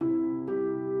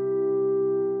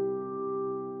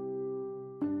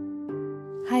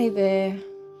Hi there.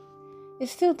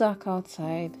 It's still dark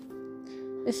outside.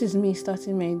 This is me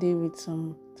starting my day with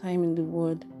some time in the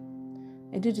Word.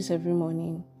 I do this every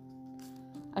morning.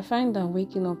 I find that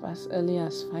waking up as early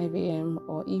as 5 a.m.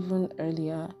 or even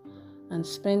earlier and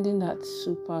spending that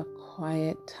super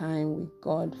quiet time with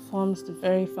God forms the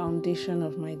very foundation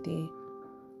of my day.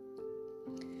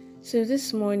 So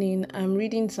this morning I'm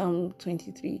reading Psalm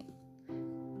 23.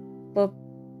 But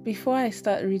before I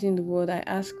start reading the Word, I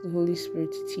ask the Holy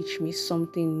Spirit to teach me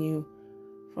something new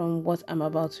from what I'm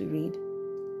about to read.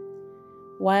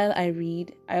 While I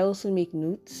read, I also make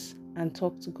notes and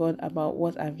talk to God about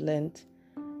what I've learned,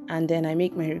 and then I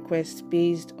make my requests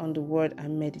based on the word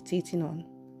I'm meditating on.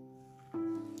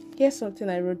 Here's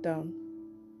something I wrote down.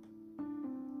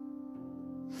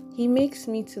 He makes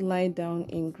me to lie down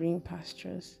in green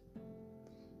pastures.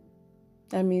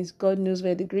 That means God knows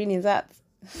where the green is at.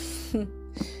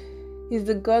 He's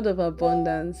the God of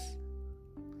abundance.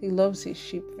 He loves his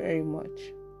sheep very much.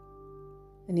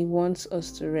 And he wants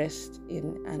us to rest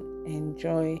in and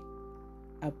enjoy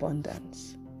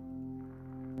abundance.